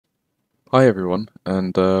Hi everyone,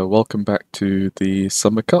 and welcome back to the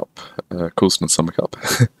Summer Cup, Coulsden Summer Cup.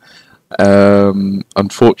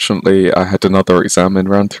 Unfortunately, I had another exam in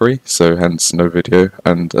round three, so hence no video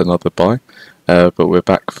and another bye. But we're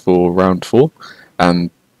back for round four,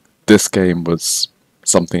 and this game was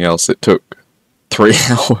something else. It took 3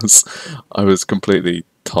 hours. I was completely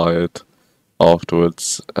tired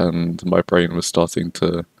afterwards, and my brain was starting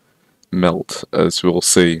to melt, as we'll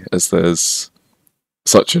see, as there's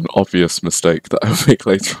such an obvious mistake that I'll make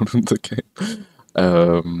later on in the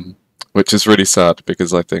game. Which is really sad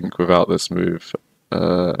because I think without this move,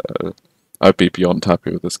 uh, I'd be beyond happy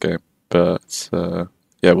with this game. But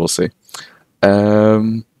yeah, we'll see.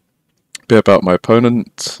 Um, Bit about my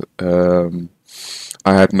opponent. I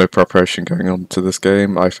had no preparation going on to this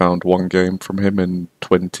game. I found one game from him in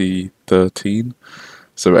 2013,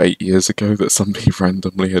 so 8 years ago, that somebody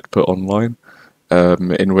randomly had put online,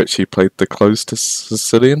 in which he played the closed to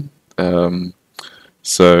Sicilian. Into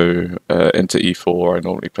e4, I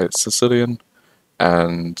normally play the Sicilian,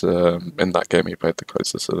 and in that game he played the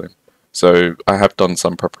closed Sicilian. So I have done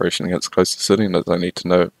some preparation against closed Sicilian, as I need to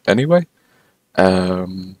know anyway,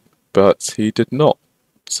 but he did not.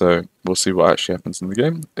 So we'll see what actually happens in the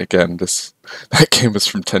game. Again, that game was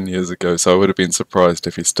from 10 years ago, so I would have been surprised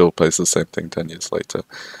if he still plays the same thing 10 years later.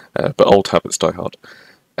 But old habits die hard.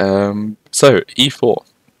 So e4,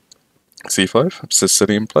 c5,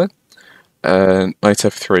 Sicilian play. Knight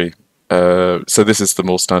f3. So this is the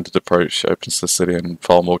more standard approach. Open Sicilian,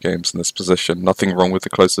 far more games in this position. Nothing wrong with the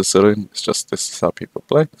closed Sicilian. It's just this is how people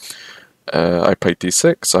play. I play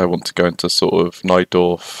d6. I want to go into sort of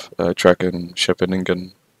Najdorf, Dragon,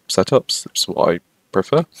 Scheveningen setups. That's what I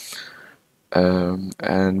prefer.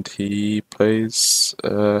 And he plays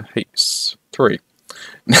h3.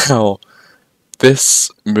 Now, this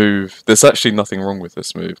move, there's actually nothing wrong with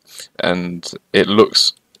this move, and it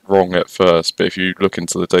looks wrong at first, but if you look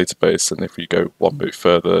into the database and if you go one move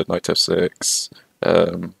further, knight f6,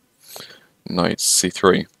 knight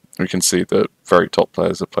c3, we can see that very top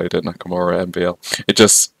players have played it, Nakamura, MVL. It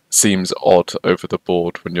just seems odd over the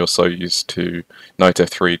board when you're so used to knight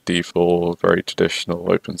f3, d4, very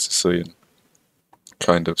traditional open Sicilian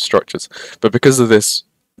kind of structures. But because of this,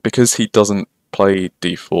 because he doesn't play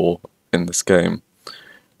d4 in this game,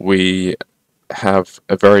 we have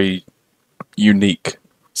a very unique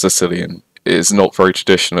Sicilian. It's not very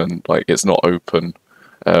traditional, and like it's not open,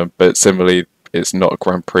 but similarly it's not a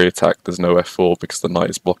Grand Prix attack. There's no f4 because the knight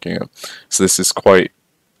is blocking it. So this is quite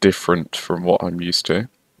different from what I'm used to.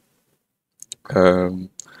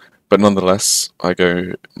 But nonetheless, I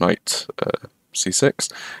go knight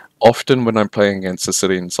c6. Often when I'm playing against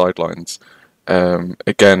Sicilian sidelines,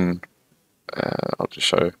 again, I'll just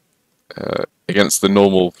show, against the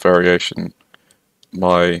normal variation,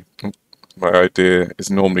 my idea is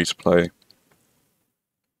normally to play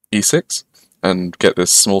e6 and get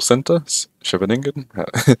this small centre, Scheveningen,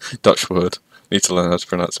 Dutch word, need to learn how to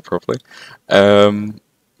pronounce it properly.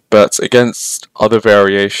 But against other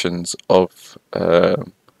variations of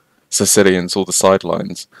Sicilians or the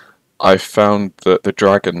sidelines, I found that the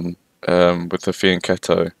dragon with the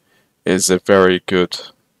fianchetto is a very good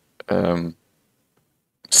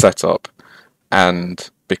setup, and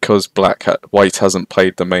because white hasn't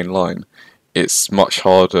played the main line, it's much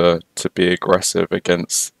harder to be aggressive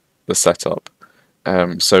against the setup.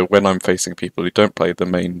 So when I'm facing people who don't play the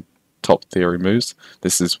main top theory moves,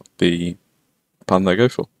 this is the plan they go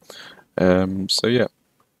for. So yeah,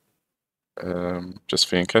 just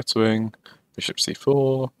fianchettoing, bishop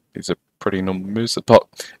c4. These are pretty normal moves. But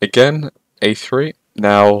again, a3.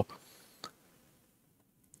 Now,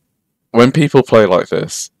 when people play like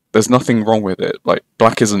this, there's nothing wrong with it. Like,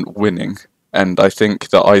 black isn't winning, and I think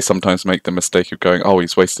that I sometimes make the mistake of going, oh,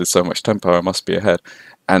 he's wasted so much tempo, I must be ahead.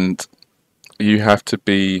 And you have to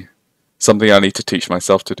be... Something I need to teach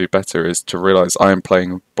myself to do better is to realize I am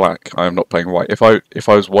playing black, I am not playing white. If I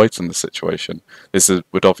was white in this situation,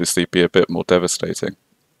 would obviously be a bit more devastating.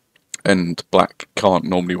 And black can't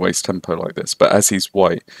normally waste tempo like this. But as he's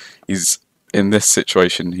white, in this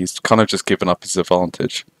situation, he's kind of just given up his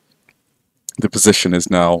advantage. The position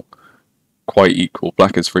is now quite equal.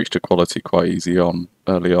 Black has reached equality quite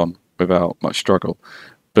early on, without much struggle.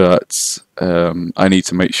 But I need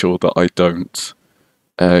to make sure that I don't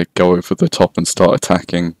go over the top and start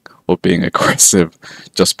attacking or being aggressive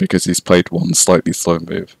just because he's played one slightly slow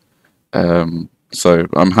move. So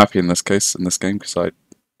I'm happy in this game, because I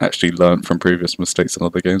actually learned from previous mistakes in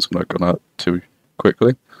other games when I've gone out too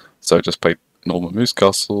quickly. So I just played normal moves,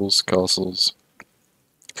 castles,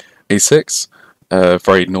 a6.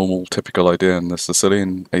 Very normal, typical idea in the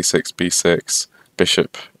Sicilian. a6, b6,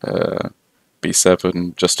 bishop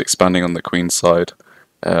b7, just expanding on the queen side,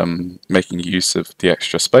 making use of the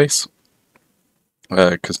extra space,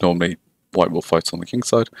 because normally white will fight on the king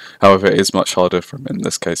side. However, it is much harder for him in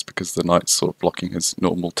this case because the knight's sort of blocking his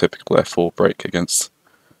normal typical f4 break against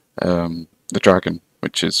the dragon,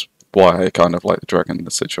 which is why I kind of like the dragon in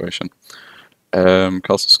this situation.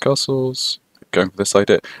 Castles, going for this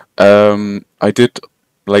idea. I did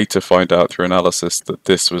later find out through analysis that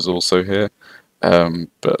this was also here,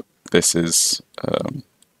 but this is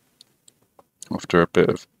after a bit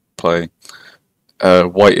of play.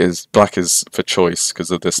 Black is for choice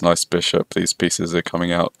because of this nice bishop. These pieces are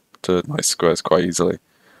coming out to nice squares quite easily,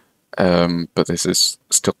 but this is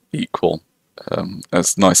still equal.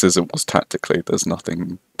 As nice as it was tactically, there's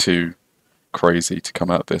nothing too crazy to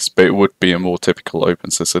come out of this, but it would be a more typical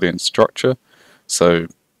open Sicilian structure, so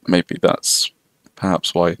maybe that's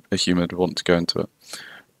perhaps why a human would want to go into it.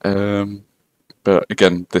 But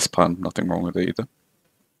again, this plan, nothing wrong with it either.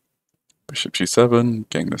 Bishop g7,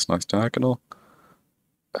 getting this nice diagonal.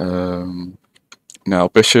 Now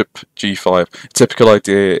bishop g5. Typical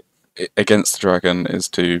idea against the dragon is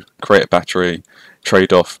to create a battery,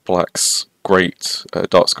 trade off black's great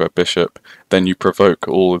dark square bishop, then you provoke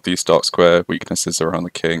all of these dark square weaknesses around the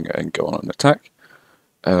king and go on an attack.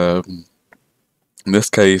 In this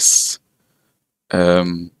case,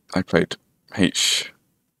 I played h4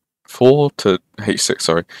 to h6,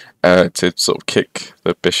 sorry, to sort of kick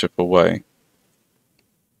the bishop away,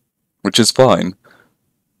 which is fine.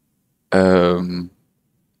 And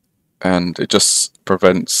it just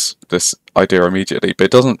prevents this idea immediately, but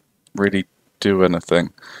it doesn't really do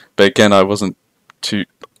anything. But again, I wasn't too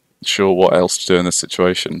sure what else to do in this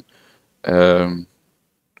situation. Perhaps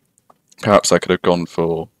I could have gone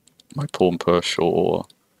for my pawn push, or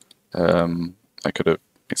I could have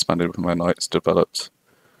expanded with my knights, developed.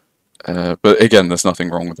 But again, there's nothing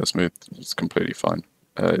wrong with this move. It's completely fine.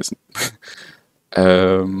 Knight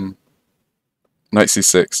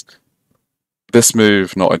c6. This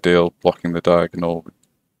move, not ideal, blocking the diagonal.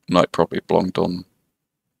 Knight probably belonged on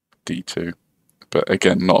d2. But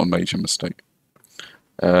again, not a major mistake.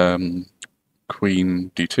 Queen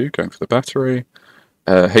d2, going for the battery.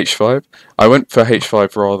 h5. I went for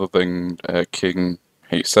h5 rather than king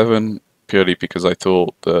h7, purely because I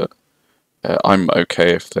thought that I'm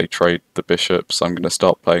okay if they trade the bishops. I'm going to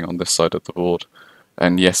start playing on this side of the board.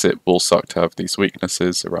 And yes, it will suck to have these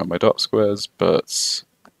weaknesses around my dark squares, but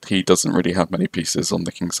he doesn't really have many pieces on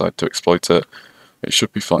the king side to exploit it. It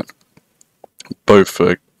should be fine. Both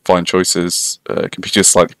are fine choices. Computer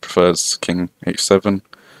slightly prefers king h7,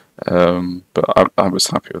 but I was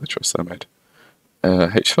happy with the choice I made.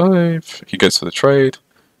 h5, he goes for the trade.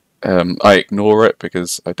 I ignore it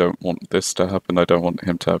because I don't want this to happen. I don't want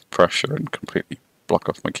him to have pressure and completely block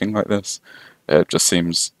off my king like this. It just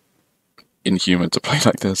seems inhuman to play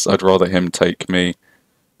like this. I'd rather him take me,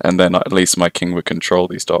 and then at least my king would control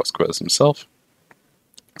these dark squares himself.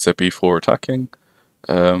 So b4 attacking.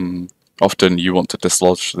 Often you want to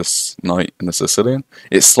dislodge this knight in the Sicilian.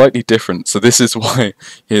 It's slightly different, so this is why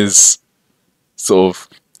his sort of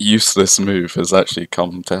useless move has actually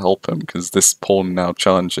come to help him, because this pawn now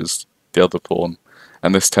challenges the other pawn,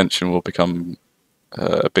 and this tension will become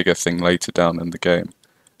a bigger thing later down in the game.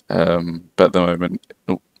 But at the moment,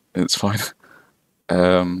 it's fine.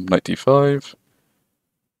 Knight d5.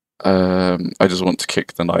 I just want to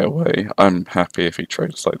kick the knight away. I'm happy if he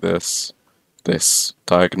trades like this. This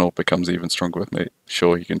diagonal becomes even stronger with me.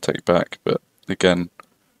 Sure, he can take back, but again,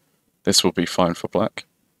 this will be fine for black.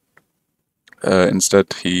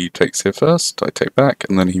 Instead, he takes here first, I take back,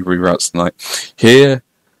 and then he reroutes the knight. Here,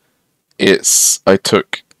 I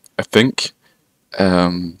think,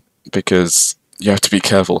 because you have to be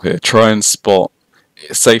careful here. Try and spot,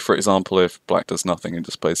 say for example, if black does nothing and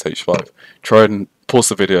just plays h5, try and pause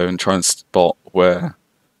the video and try and spot where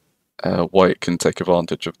white can take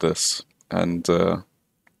advantage of this, and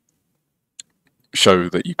show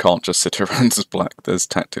that you can't just sit around as black. There's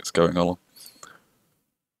tactics going on.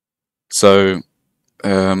 So,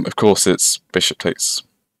 of course, it's bishop takes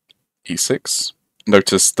e6.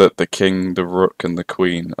 Notice that the king, the rook, and the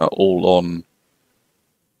queen are all on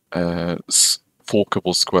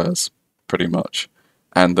forkable squares, pretty much,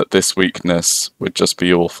 and that this weakness would just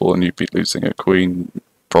be awful, and you'd be losing a queen,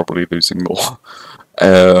 probably losing more,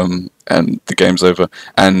 and the game's over.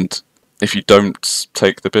 And if you don't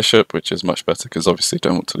take the bishop, which is much better, because obviously you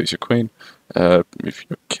don't want to lose your queen, if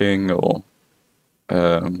you're king, or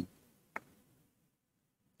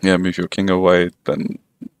move your king away, then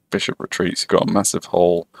bishop retreats, you've got a massive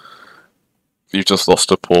hole, you've just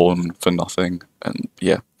lost a pawn for nothing, and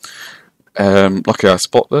yeah. Luckily I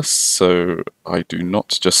spot this, so I do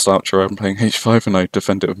not just slouch around playing h5 and I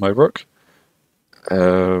defend it with my rook.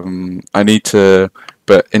 I need to,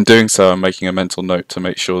 but in doing so I'm making a mental note to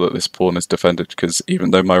make sure that this pawn is defended, because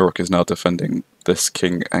even though my rook is now defending, this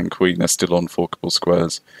king and queen are still on forkable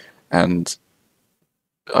squares, and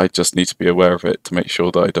I just need to be aware of it to make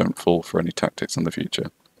sure that I don't fall for any tactics in the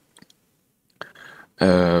future.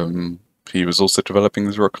 He was also developing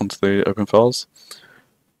his rook onto the open files,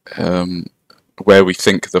 where we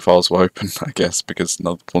think the files were open, I guess, because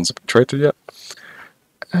none of the pawns have been traded yet.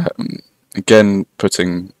 Again,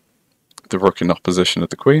 putting the rook in opposition of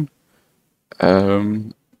the queen,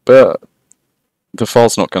 but the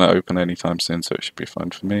file's not going to open anytime soon, so it should be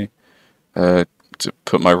fine for me. To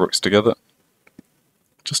put my rooks together,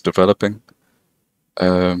 just developing.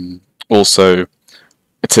 Also,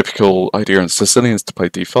 a typical idea in Sicilian is to play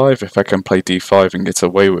d5. If I can play d5 and get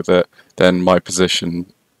away with it, then my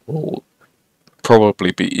position will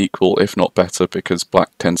probably be equal, if not better, because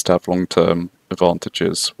black tends to have long-term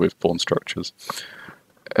advantages with pawn structures.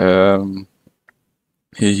 Here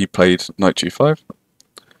he played knight g5.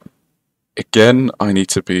 Again, I need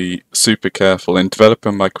to be super careful in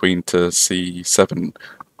developing my queen to c7.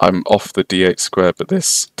 I'm off the d8 square, but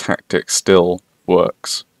this tactic still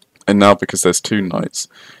works. And now, because there's two knights,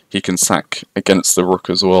 he can sack against the rook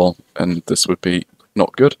as well, and this would be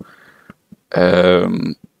not good.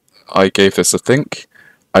 I gave this a think.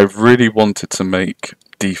 I really wanted to make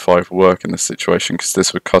d5 work in this situation, because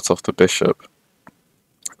this would cut off the bishop.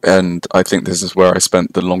 And I think this is where I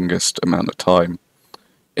spent the longest amount of time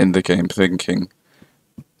in the game thinking.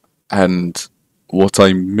 And what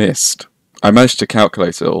I missed, I managed to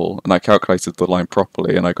calculate it all, and I calculated the line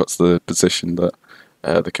properly, and I got to the position that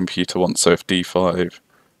the computer wants. So if d5,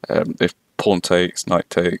 if pawn takes, knight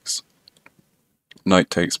takes, knight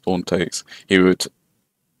takes, pawn takes, he would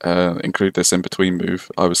include this in between move.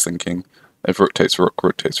 I was thinking if rook takes rook,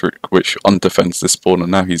 rook takes rook, which undefends this pawn, and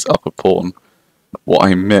now he's up a pawn. What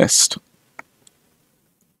I missed,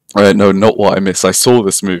 no, not what I missed, I saw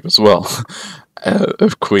this move as well,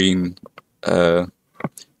 of queen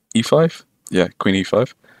e5, yeah, queen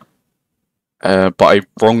e5, but I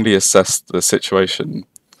wrongly assessed the situation.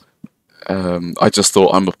 I just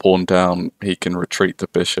thought, I'm a pawn down, he can retreat the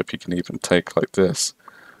bishop, he can even take like this.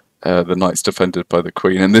 The knight's defended by the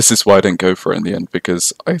queen, and this is why I didn't go for it in the end,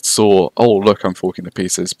 because I saw, oh look, I'm forking the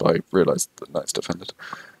pieces, but I realised the knight's defended.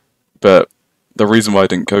 But the reason why I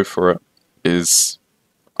didn't go for it is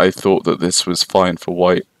I thought that this was fine for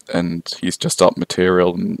white, and he's just up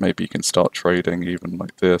material, and maybe he can start trading even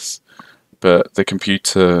like this. But the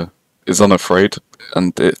computer is unafraid,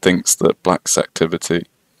 and it thinks that black's activity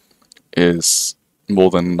is more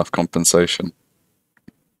than enough compensation.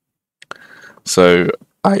 So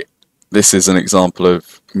this is an example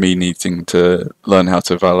of me needing to learn how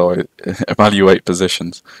to evaluate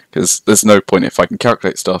positions, because there's no point if I can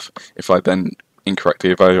calculate stuff if I then incorrectly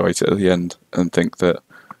evaluate it at the end and think that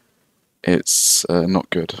it's not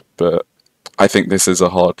good. But I think this is a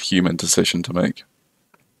hard human decision to make.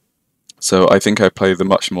 So I think I play the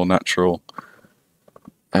much more natural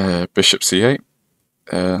bishop c8.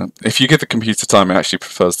 If you give the computer time, it actually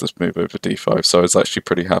prefers this move over d5, so I was actually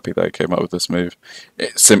pretty happy that I came up with this move.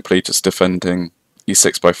 It's simply just defending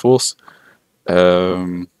e6 by force.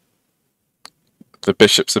 The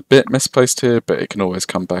bishop's a bit misplaced here, but it can always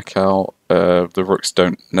come back out. The rooks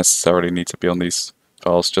don't necessarily need to be on these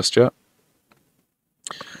files just yet.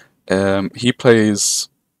 He plays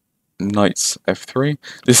knight f3.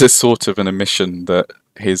 This is sort of an admission that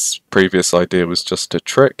his previous idea was just a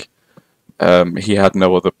trick. He had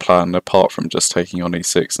no other plan apart from just taking on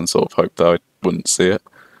e6 and sort of hoped that I wouldn't see it.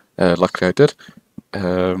 Luckily I did.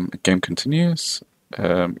 Game continues.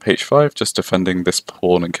 h5, just defending this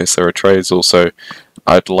pawn in case there are trades. Also,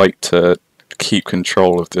 I'd like to keep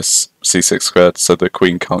control of this c6 squared so the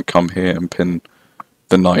queen can't come here and pin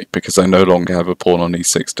the knight, because I no longer have a pawn on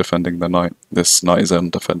e6 defending the knight. This knight is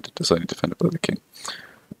undefended, it's only defended by the king.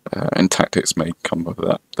 And tactics may come with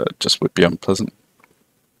that just would be unpleasant.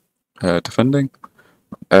 Defending.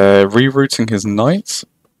 Rerouting his knight.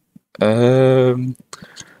 It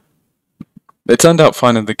turned out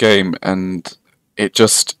fine in the game, and it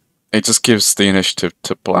just gives the initiative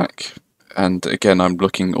to black. And again, I'm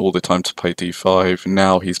looking all the time to play d5.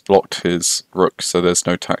 Now he's blocked his rook, so there's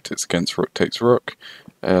no tactics against rook takes rook.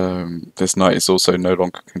 This knight is also no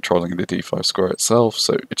longer controlling the d5 square itself,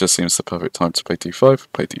 so it just seems the perfect time to play d5.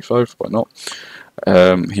 Play d5, why not?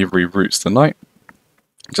 He reroutes the knight.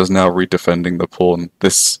 Just now redefending the pawn.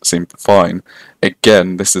 This seemed fine.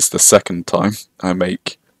 Again, this is the second time I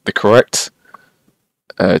make the correct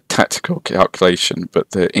tactical calculation,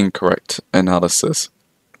 but the incorrect analysis.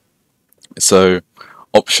 So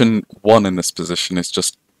option 1 in this position is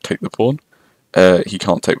just take the pawn. He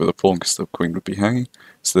can't take with a pawn because the queen would be hanging.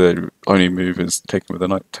 So the only move is taking with a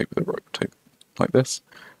knight, take with a rook, take like this.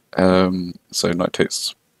 So knight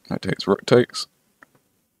takes, rook takes.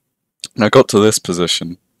 And I got to this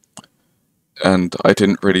position, and I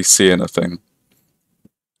didn't really see anything.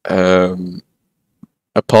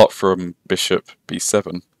 Apart from bishop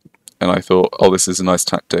b7. And I thought, oh, this is a nice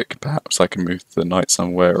tactic. Perhaps I can move the knight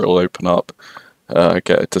somewhere, it'll open up, get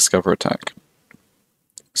a discover attack.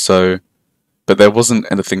 So, but there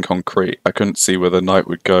wasn't anything concrete. I couldn't see where the knight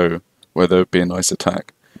would go, where there would be a nice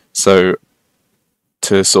attack. So,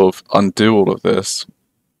 to sort of undo all of this,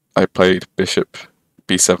 I played bishop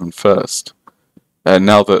b7 first. And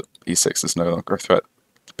now that e6 is no longer a threat,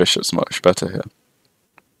 the bishop's much better here.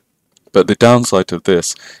 But the downside of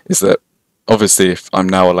this is that obviously if I'm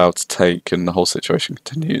now allowed to take and the whole situation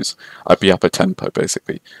continues, I'd be up a tempo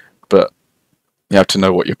basically. But you have to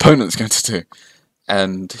know what your opponent's going to do.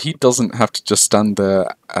 And he doesn't have to just stand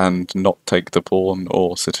there and not take the pawn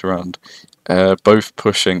or sit around. Both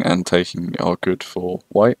pushing and taking are good for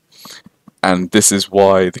white. And this is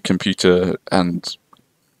why the computer, and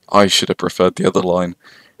I should have preferred the other line,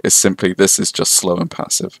 is simply this is just slow and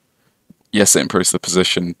passive. Yes, it improves the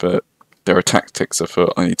position, but there are tactics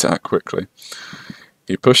afoot. I need to act quickly.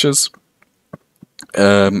 He pushes.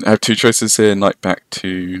 I have two choices here. Knight back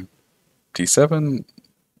to d7,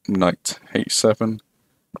 knight h7.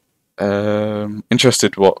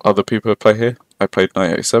 Interested what other people play here. I played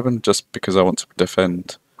knight a7 just because I want to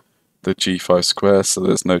defend the g5 square, so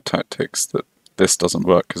there's no tactics that this doesn't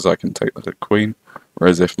work because I can take the queen.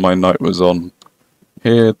 Whereas if my knight was on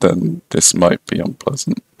here, then this might be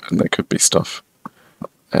unpleasant, and there could be stuff.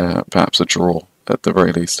 Perhaps a draw at the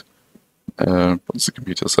very least. What does the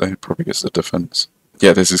computer say? It probably gets the defense.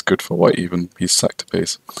 Yeah, this is good for white even. He's sacked a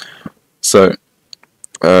piece. So,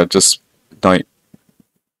 just knight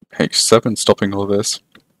h7, stopping all this.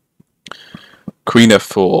 Queen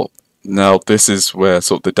f4. Now, this is where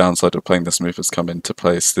sort of the downside of playing this move has come into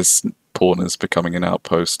place. This pawn is becoming an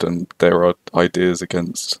outpost, and there are ideas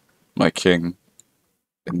against my king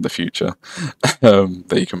in the future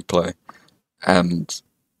that you can play. And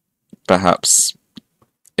perhaps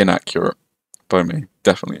inaccurate by me.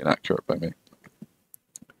 Definitely inaccurate by me.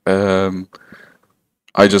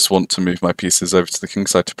 I just want to move my pieces over to the king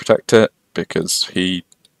side to protect it, because he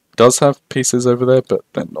does have pieces over there, but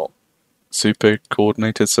they're not super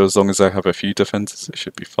coordinated, so as long as I have a few defenses, it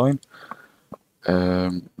should be fine.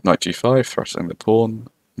 Knight g5, threatening the pawn.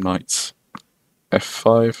 Knight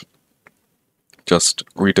f5. Just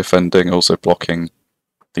redefending, also blocking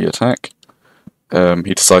the attack.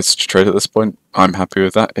 He decides to trade at this point. I'm happy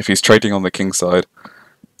with that. If he's trading on the king side,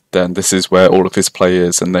 then this is where all of his play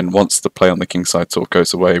is, and then once the play on the king side sort of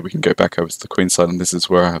goes away, we can go back over to the queen side, and this is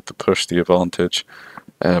where I have to push the advantage.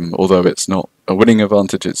 Although it's not a winning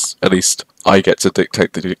advantage, it's at least I get to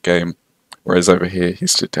dictate the game, whereas over here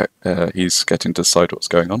he's getting to decide what's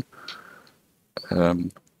going on.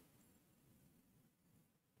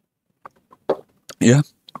 Yeah.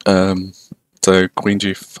 So queen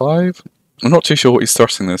g5. I'm not too sure what he's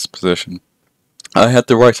thrusting in this position. I had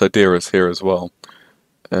the right idea as here as well,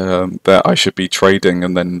 that I should be trading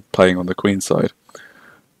and then playing on the queen side.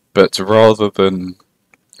 But rather than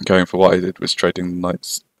going for what I did was trading the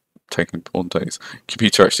knights, taking pawn takes.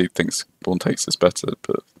 Computer actually thinks pawn takes is better,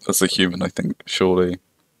 but as a human I think surely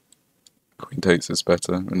queen takes is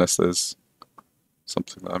better, unless there's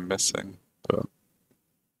something that I'm missing. But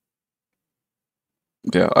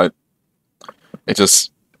yeah, it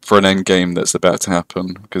just, for an end game that's about to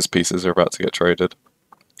happen, because pieces are about to get traded,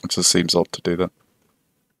 it just seems odd to do that.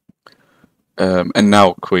 And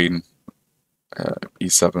now queen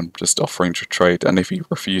e7, just offering to trade, and if he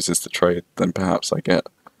refuses to trade, then perhaps I get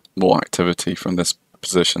more activity from this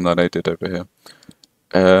position than I did over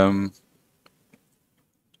here.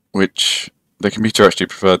 Which the computer actually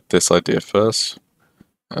preferred this idea first,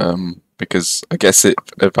 because I guess it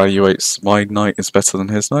evaluates my knight is better than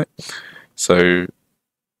his knight. So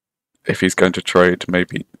if he's going to trade,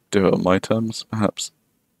 maybe do it on my terms, perhaps.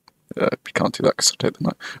 You can't do that because I take the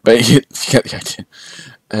knight. But you get the idea.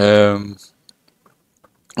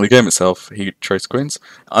 The game itself, he trades queens.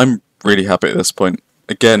 I'm really happy at this point.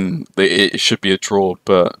 Again, it should be a draw,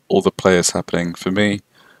 but all the play is happening for me.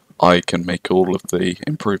 I can make all of the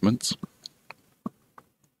improvements.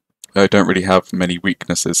 I don't really have many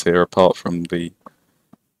weaknesses here apart from the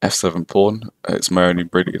f7 pawn. It's my only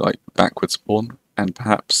really backwards pawn, and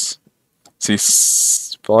perhaps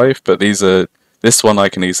c5, but these are This one I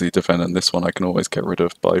can easily defend, and this one I can always get rid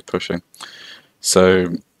of by pushing.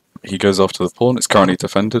 So he goes after the pawn. It's currently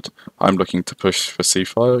defended. I'm looking to push for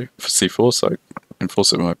c5, for c4, so I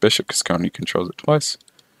enforce it with my bishop because currently controls it twice.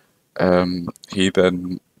 He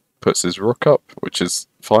then puts his rook up, which is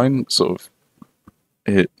fine. Sort of.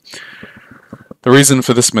 The reason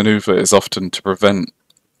for this maneuver is often to prevent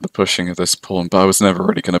the pushing of this pawn, but I was never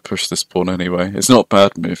really going to push this pawn anyway. It's not a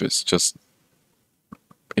bad move. It's just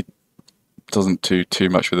it doesn't do too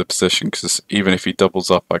much with the position because even if he doubles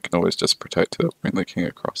up, I can always just protect it, bring the king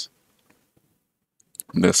across.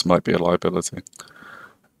 And this might be a liability.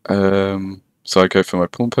 So I go for my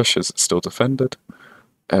pawn push as it's still defended.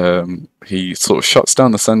 He sort of shuts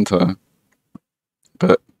down the center,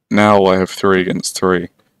 but now I have 3 against 3,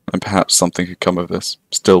 and perhaps something could come of this.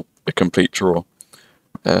 Still a complete draw,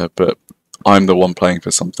 but I'm the one playing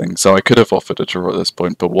for something, so I could have offered a draw at this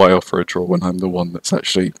point, but why offer a draw when I'm the one that's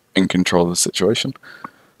actually in control of the situation?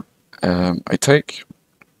 I take,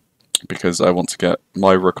 because I want to get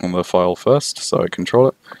my rook on the file first, so I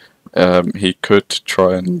control it. He could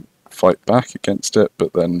try and fight back against it,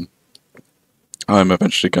 but then I'm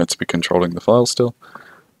eventually going to be controlling the file still.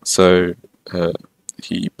 So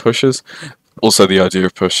he pushes. Also, the idea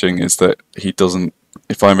of pushing is that he doesn't,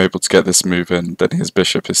 if I'm able to get this move in, then his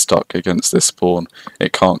bishop is stuck against this pawn.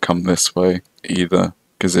 It can't come this way either,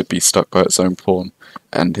 because it'd be stuck by its own pawn,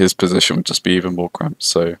 and his position would just be even more cramped,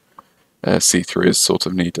 so c3 is sort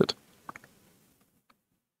of needed.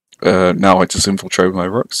 Now I just infiltrate with my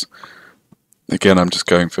rooks. Again, I'm just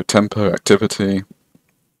going for tempo, activity.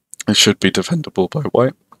 It should be defendable by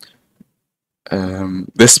white.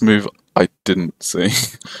 This move I didn't see.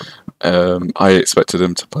 I expected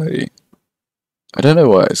him to play... I don't know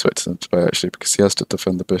why I expected him to play actually, because he has to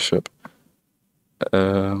defend the bishop.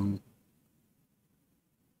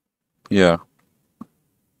 Yeah.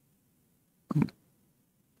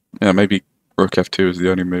 Yeah, maybe rook f2 is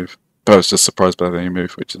the only move. But I was just surprised by the only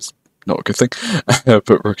move, which is not a good thing.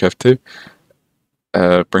 But rook f2.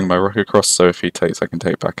 Bring my rook across, so if he takes, I can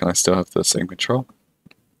take back, and I still have the same control.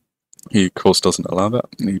 He, of course, doesn't allow that,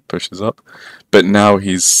 and he pushes up. But now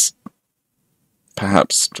he's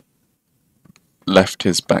perhaps left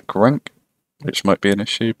his back rank, which might be an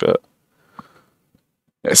issue, but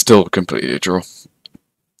it's still completely a draw.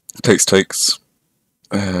 Takes.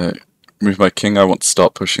 Move my king. I want to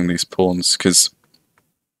start pushing these pawns, because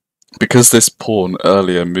this pawn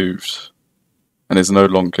earlier moved and is no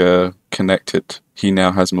longer connected. He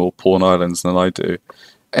now has more pawn islands than I do,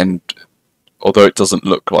 and although it doesn't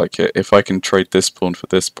look like it, if I can trade this pawn for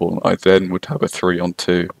this pawn, I then would have a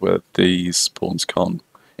 3-on-2 where these pawns can't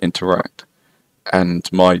interact, and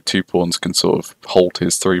my 2 pawns can sort of hold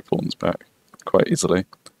his 3 pawns back quite easily.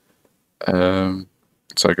 So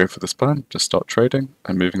I go for this plan, just start trading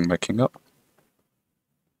and moving my king up.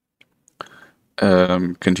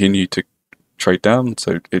 Continue to trade down,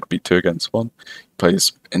 so it'd be 2 against 1.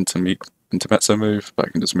 Plays intermezzo move, but I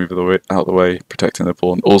can just move out of the way, protecting the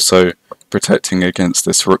pawn. Also protecting against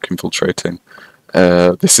this rook infiltrating.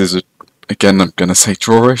 This is, again, I'm going to say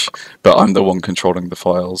drawish, but I'm the one controlling the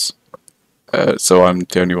files. So I'm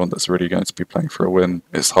the only one that's really going to be playing for a win.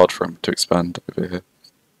 It's hard for him to expand over here.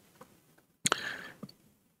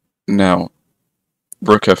 Now,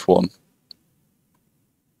 rook f1.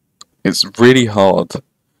 It's really hard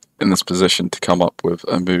in this position to come up with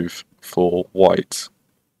a move for white,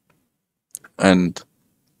 and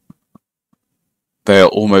they are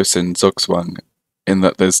almost in zugzwang in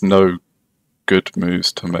that there's no good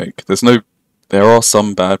moves to make. There are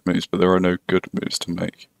some bad moves, but there are no good moves to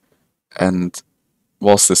make. And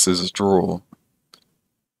whilst this is a draw,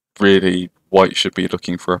 really white should be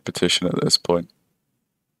looking for repetition at this point,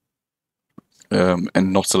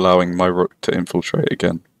 and not allowing my rook to infiltrate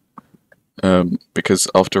again. Because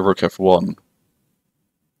after rook f1,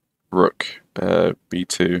 rook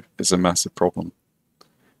b2 is a massive problem.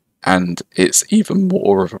 And it's even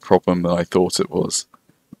more of a problem than I thought it was.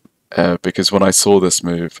 Because when I saw this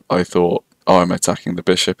move, I thought, oh, I'm attacking the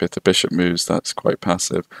bishop. If the bishop moves, that's quite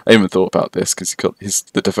passive. I even thought about this because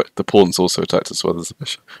the pawn's also attacked as well as the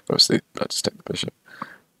bishop. Obviously, I just take the bishop.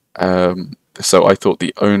 So I thought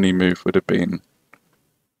the only move would have been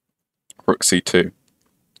rook c2.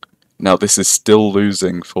 Now this is still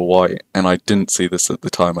losing for white, and I didn't see this at the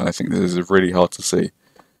time, and I think this is really hard to see.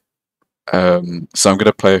 So I'm going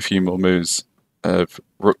to play a few more moves.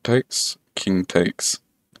 Rook takes, king takes,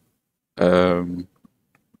 pawn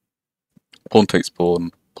takes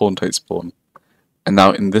pawn, pawn takes pawn. And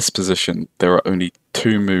now in this position, there are only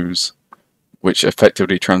 2 moves which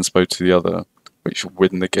effectively transpose to the other, which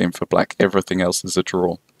win the game for black. Everything else is a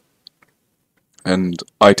draw. and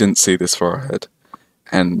I didn't see this far ahead,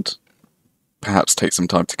 and perhaps take some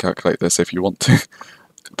time to calculate this if you want to,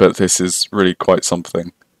 but this is really quite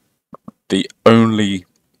something. The only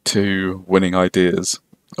two winning ideas,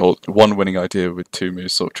 or one winning idea with two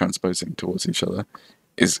moves sort of transposing towards each other,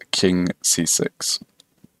 is king c6.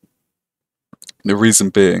 The reason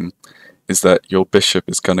being is that your bishop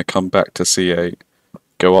is going to come back to c8,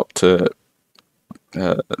 go up to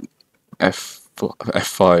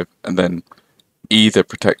f5, and then either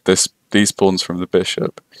protect these pawns from the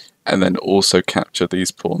bishop, and then also capture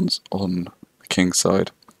these pawns on the king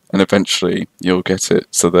side. And eventually you'll get it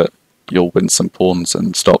so that you'll win some pawns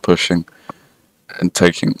and start pushing and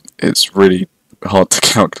taking. It's really hard to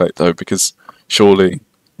calculate though, because surely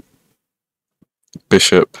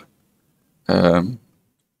bishop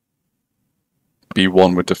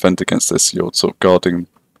b1 would defend against this. You're sort of guarding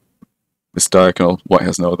this diagonal. White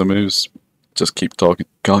has no other moves. Just keep guarding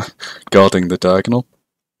the diagonal.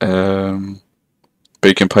 But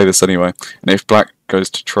you can play this anyway. And if black goes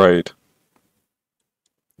to trade,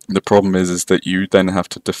 the problem is that you then have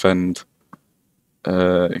to defend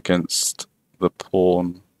against the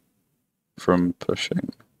pawn from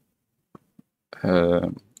pushing.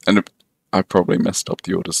 And I probably messed up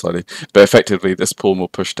the order slightly, but effectively this pawn will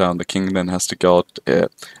push down, the king then has to guard it,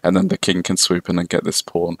 and then the king can swoop in and get this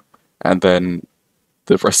pawn, and then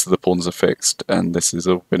the rest of the pawns are fixed, and this is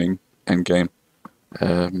a winning endgame,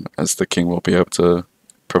 as the king will be able to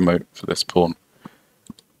promote for this pawn.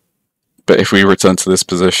 But if we return to this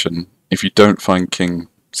position, if you don't find king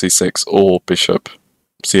c6 or bishop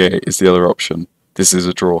c8 is the other option, this is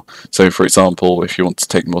a draw. So for example, if you want to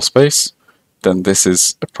take more space, then this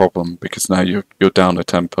is a problem, because now you're down a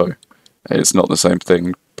tempo. It's not the same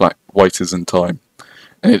thing. White is in time.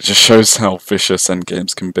 And it just shows how vicious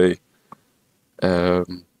endgames can be.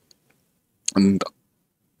 And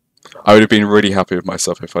I would have been really happy with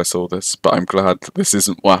myself if I saw this, but I'm glad that this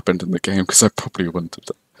isn't what happened in the game, because I probably wouldn't have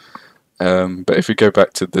done. But if we go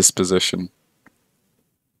back to this position,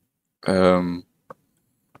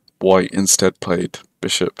 White instead played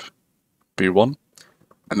bishop b1.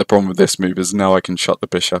 And the problem with this move is now I can shut the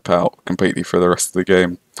bishop out completely for the rest of the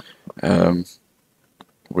game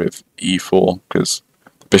with e4, because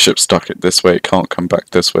the bishop's stuck it this way, it can't come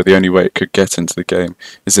back this way. The only way it could get into the game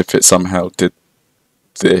is if it somehow did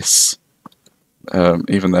this.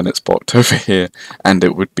 Even then it's blocked over here, and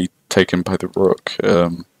it would be taken by the rook.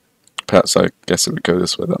 Perhaps I guess it would go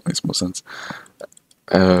this way, that makes more sense.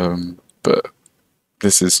 But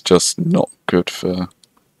this is just not good for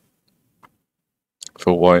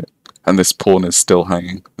White, and this pawn is still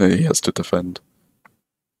hanging that he has to defend.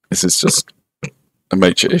 This is just a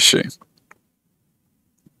major issue.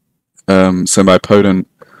 So my opponent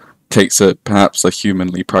takes perhaps a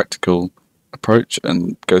humanly practical approach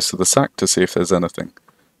and goes to the sack to see if there's anything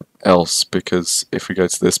else, because if we go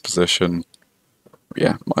to this position,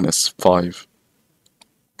 yeah, -5,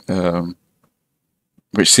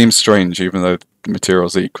 which seems strange even though the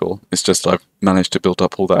material's equal. It's just I've managed to build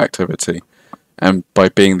up all that activity. And by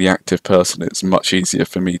being the active person, it's much easier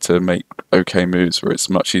for me to make okay moves, where it's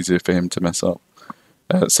much easier for him to mess up.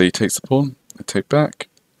 So he takes the pawn, I take back.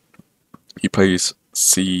 He plays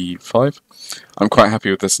c5. I'm quite happy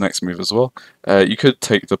with this next move as well. You could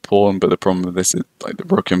take the pawn, but the problem with this is like the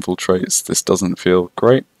rook infiltrates. This doesn't feel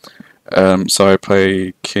great. So I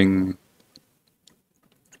play king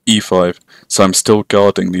e5, so I'm still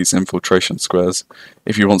guarding these infiltration squares.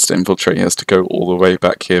 If he wants to infiltrate, he has to go all the way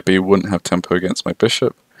back here, but he wouldn't have tempo against my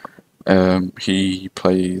bishop. He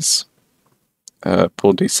plays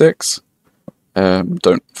pawn d6.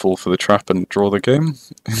 Don't fall for the trap and draw the game,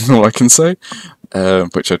 is all I can say,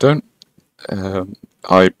 which I don't.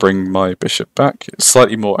 I bring my bishop back. It's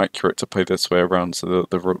slightly more accurate to play this way around so that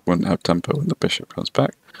the rook wouldn't have tempo when the bishop comes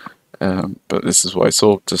back. But this is what I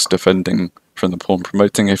saw, just defending from the pawn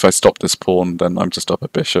promoting. If I stop this pawn, then I'm just up a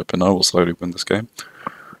bishop and I will slowly win this game.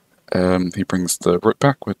 He brings the rook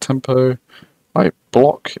back with tempo. I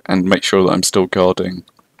block and make sure that I'm still guarding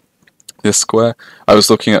this square. I was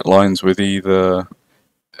looking at lines with either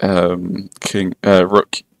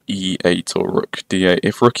rook e8 or rook d8.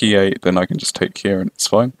 If rook e8, then I can just take here and it's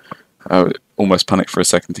fine. I almost panicked for a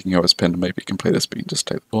second thinking I was pinned. Maybe you can play this, but you can just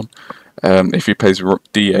take the pawn. If he plays rook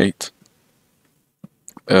d8,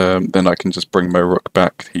 then I can just bring my rook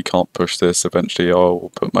back. He can't push this. Eventually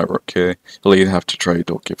I'll put my rook here. He'll either have to trade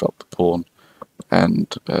or give up the pawn,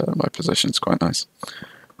 and my position's quite nice.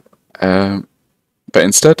 But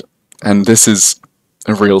instead, and this is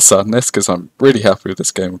a real sadness because I'm really happy with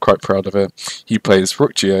this game, I'm quite proud of it, he plays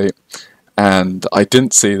rook g8, And I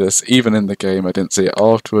didn't see this even in the game. I didn't see it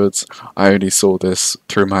afterwards. I only saw this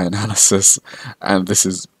through my analysis, and this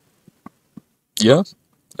is yeah.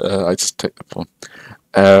 I just take the pawn.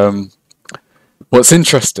 What's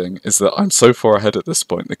interesting is that I'm so far ahead at this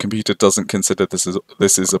point. The computer doesn't consider this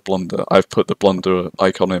is a blunder. I've put the blunder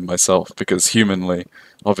icon in myself because humanly,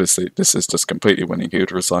 obviously, this is just completely winning. He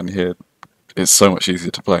would resign here. It's so much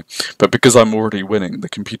easier to play. But because I'm already winning, the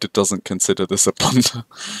computer doesn't consider this a blunder.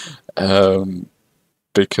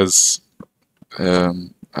 Because, yeah,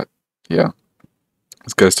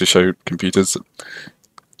 this goes to show computers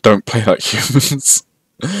don't play like humans.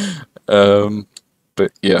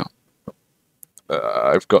 But yeah,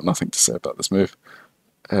 I've got nothing to say about this move.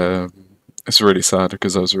 It's really sad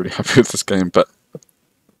because I was really happy with this game, but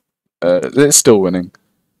it's still winning.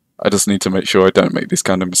 I just need to make sure I don't make these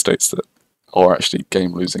kind of mistakes that are actually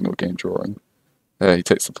game losing or game drawing. He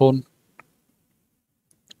takes the pawn.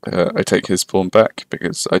 I take his pawn back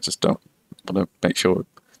because I just don't want to make sure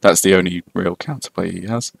that's the only real counterplay he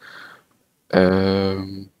has.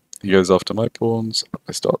 He goes after my pawns.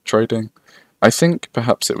 I start trading. I think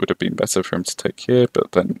perhaps it would have been better for him to take here,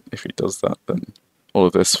 but then if he does that, then all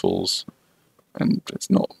of this falls, and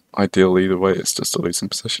it's not ideal either way. It's just a losing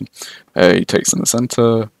position. He takes in the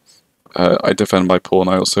center. I defend my pawn.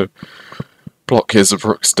 I also block his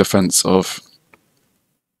rook's defense of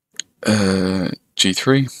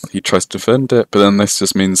g3. He tries to defend it, but then this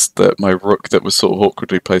just means that my rook that was sort of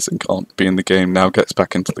awkwardly placed and can't be in the game now gets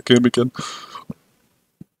back into the game again.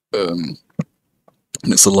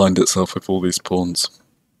 And it's aligned itself with all these pawns.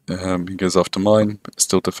 He goes after mine, but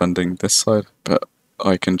still defending this side, but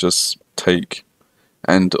I can just take,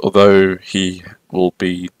 and although he will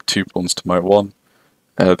be 2 pawns to my 1,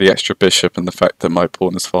 the extra bishop and the fact that my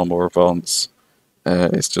pawn is far more advanced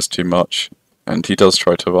is just too much. And he does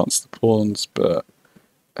try to advance the pawns, but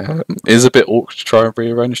it is a bit awkward to try and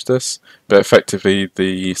rearrange this. But effectively,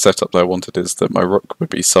 the setup that I wanted is that my rook would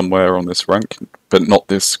be somewhere on this rank, but not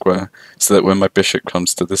this square, so that when my bishop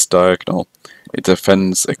comes to this diagonal, it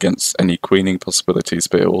defends against any queening possibilities,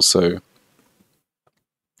 but it also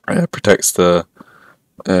protects the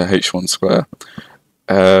h1 square.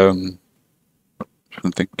 I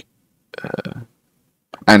think,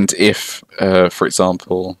 and if, for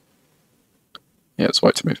example, yeah, it's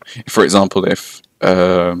white to move. For example, if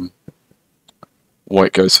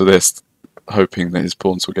white goes for this, hoping that his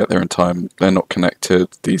pawns will get there in time, they're not connected.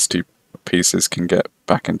 These 2 pieces can get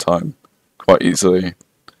back in time quite easily.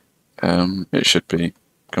 It should be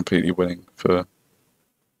completely winning for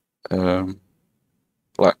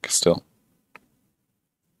black still.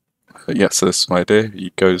 Yeah, so this is my idea.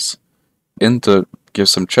 He goes in to give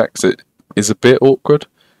some checks. It is a bit awkward,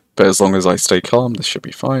 but as long as I stay calm, this should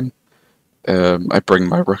be fine. I bring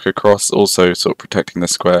my rook across, also sort of protecting the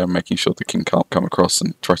square and making sure the king can't come across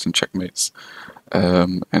and threaten checkmates.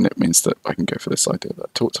 And it means that I can go for this idea that I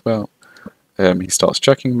talked about. He starts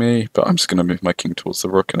checking me, but I'm just going to move my king towards the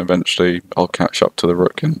rook, and eventually I'll catch up to the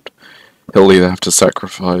rook, and he'll either have to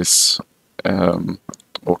sacrifice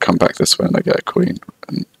or come back this way and I get a queen,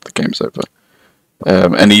 and the game's over.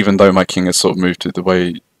 And even though my king has sort of moved to the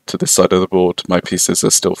way to this side of the board, my pieces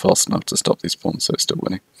are still fast enough to stop these pawns, so it's still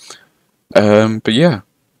winning. But yeah,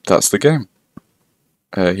 that's the game.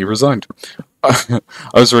 He resigned. I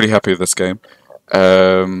was really happy with this game.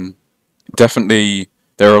 Definitely,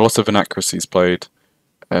 there are a lot of inaccuracies played,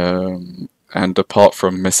 and apart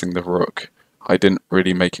from missing the rook, I didn't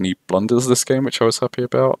really make any blunders this game, which I was happy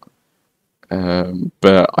about.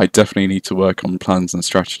 But I definitely need to work on plans and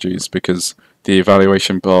strategies because the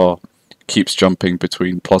evaluation bar keeps jumping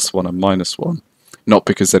between +1 and -1. Not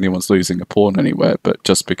because anyone's losing a pawn anywhere, but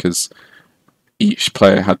just because each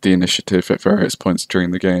player had the initiative at various points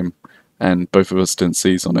during the game, and both of us didn't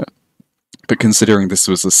seize on it. But considering this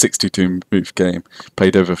was a 62 move game,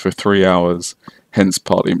 played over for 3 hours, hence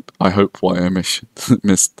partly, I hope, why I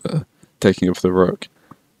missed the taking of the rook,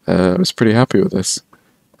 I was pretty happy with this.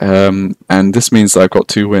 And this means that I've got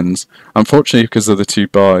 2 wins. Unfortunately, because of the 2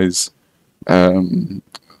 buys,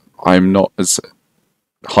 I'm not as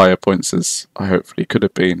higher points as I hopefully could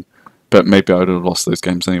have been, but maybe I would have lost those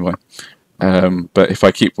games anyway. But if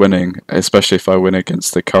I keep winning, especially if I win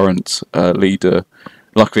against the current leader,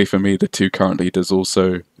 luckily for me, the 2 current leaders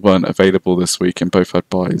also weren't available this week and both had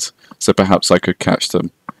buys, so perhaps I could catch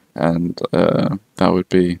them, and that would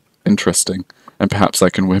be interesting, and perhaps I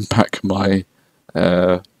can win back my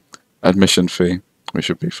admission fee, which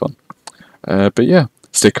would be fun. But yeah,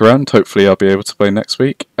 stick around, hopefully I'll be able to play next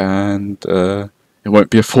week, and it won't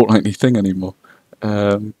be a fortnightly thing anymore.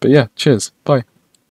 But yeah, cheers, bye.